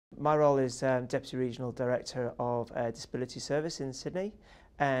My role is Deputy Regional Director of Disability Service in Sydney,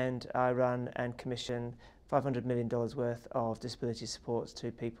 and I run and commission $500 million worth of disability supports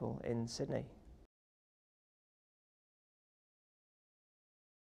to people in Sydney.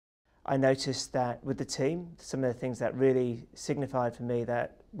 I noticed that with the team, some of the things that really signified for me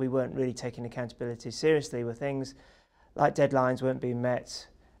that we weren't really taking accountability seriously were things like deadlines weren't being met,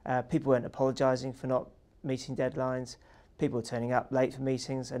 people weren't apologising for not meeting deadlines, people were turning up late for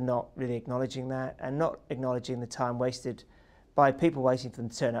meetings and not really acknowledging that, and not acknowledging the time wasted by people waiting for them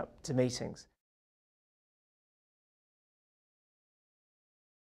to turn up to meetings.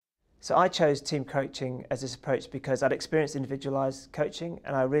 So I chose team coaching as this approach because I'd experienced individualised coaching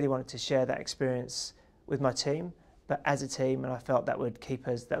and I really wanted to share that experience with my team, but as a team, and I felt that would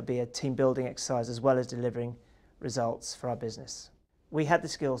be a team building exercise as well as delivering results for our business. We had the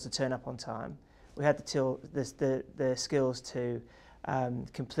skills to turn up on time. We had the skills to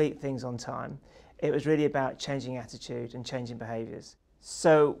complete things on time. It was really about changing attitude and changing behaviours.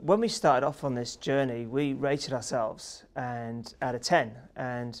 So when we started off on this journey, we rated ourselves out of 10,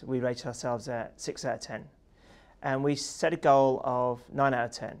 and we rated ourselves at 6 out of 10. And we set a goal of 9 out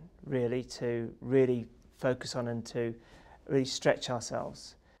of 10, really, to really focus on and to really stretch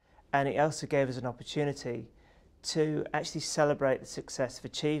ourselves. And it also gave us an opportunity to actually celebrate the success of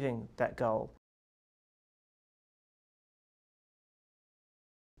achieving that goal.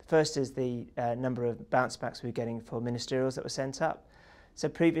 The first is the number of bounce backs we were getting for ministerials that were sent up. So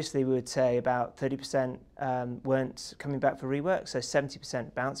previously we would say about 30% weren't coming back for rework, so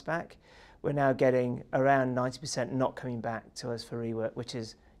 70% bounce back. We're now getting around 90% not coming back to us for rework, which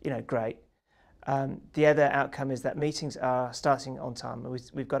is, great. The other outcome is that meetings are starting on time.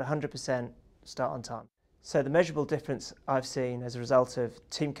 We've got 100% start on time. So the measurable difference I've seen as a result of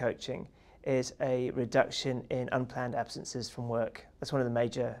team coaching is a reduction in unplanned absences from work. That's one of the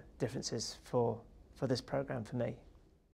major differences for this program for me.